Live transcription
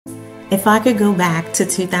If I could go back to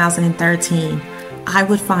 2013, I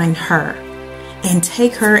would find her and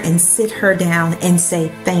take her and sit her down and say,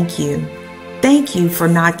 thank you. Thank you for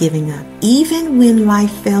not giving up. Even when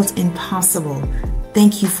life felt impossible,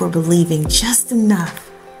 thank you for believing just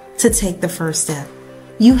enough to take the first step.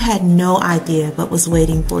 You had no idea what was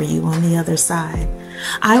waiting for you on the other side.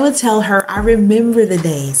 I would tell her I remember the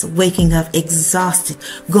days waking up exhausted,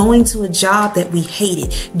 going to a job that we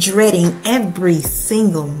hated, dreading every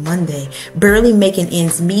single Monday, barely making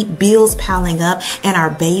ends meet, bills piling up, and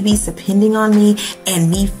our babies depending on me,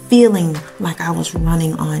 and me feeling like I was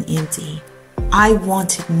running on empty. I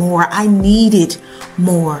wanted more. I needed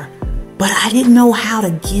more, but I didn't know how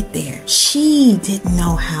to get there. She didn't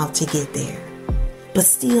know how to get there. But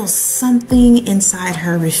still, something inside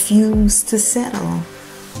her refused to settle.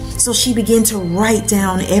 So she began to write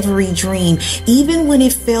down every dream, even when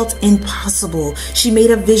it felt impossible. She made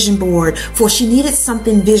a vision board, for she needed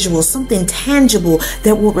something visual, something tangible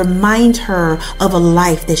that would remind her of a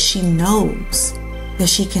life that she knows that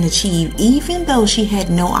she can achieve, even though she had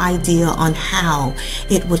no idea on how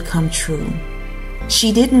it would come true.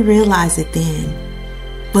 She didn't realize it then,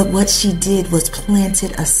 but what she did was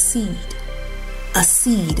planted a seed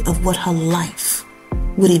of what her life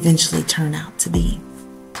would eventually turn out to be.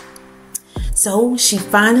 So she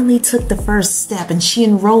finally took the first step and she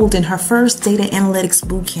enrolled in her first data analytics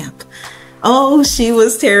bootcamp. Oh, she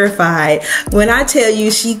was terrified. When I tell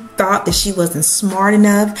you, she thought that she wasn't smart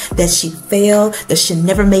enough, that she failed, that she'd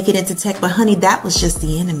never make it into tech. But honey, that was just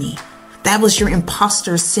the enemy. That was your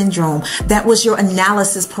imposter syndrome. That was your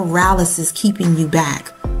analysis paralysis keeping you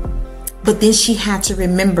back. But then she had to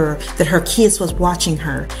remember that her kids was watching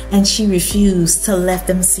her, and she refused to let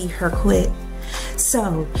them see her quit.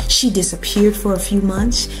 So she disappeared for a few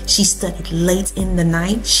months. She studied late in the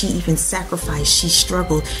night. She even sacrificed. She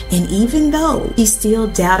struggled. And even though she still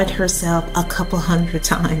doubted herself a couple hundred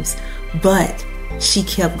times, but she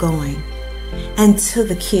kept going. And to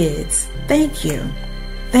the kids, thank you.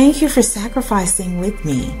 Thank you for sacrificing with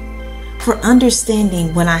me, for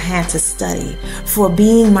understanding when I had to study, for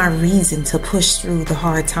being my reason to push through the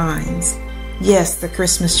hard times. Yes, the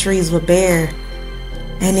Christmas trees were bare.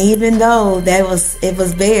 And even though it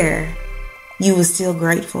was bare, you were still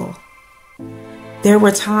grateful. There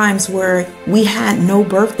were times where we had no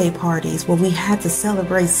birthday parties, where we had to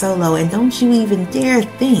celebrate solo. And don't you even dare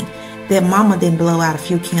think that mama didn't blow out a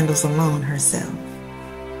few candles alone herself.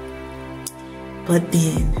 But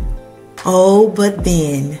then, but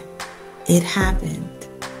then, it happened.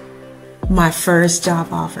 My first job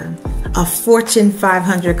offer, a Fortune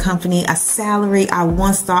 500 company, a salary I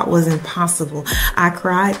once thought was impossible. I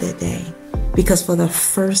cried that day because for the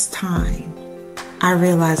first time, I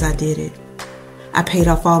realized I did it. I paid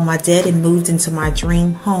off all my debt and moved into my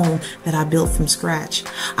dream home that I built from scratch.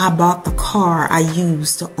 I bought the car I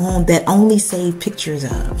used to own that only saved pictures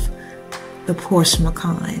of, the Porsche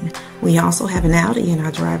Macan. We also have an Audi in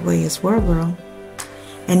our driveway as well, girl.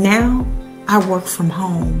 And now I work from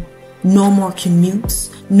home. No more commutes,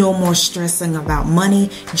 no more stressing about money,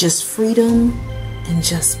 just freedom and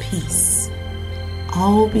just peace.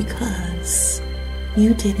 All because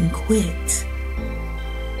you didn't quit.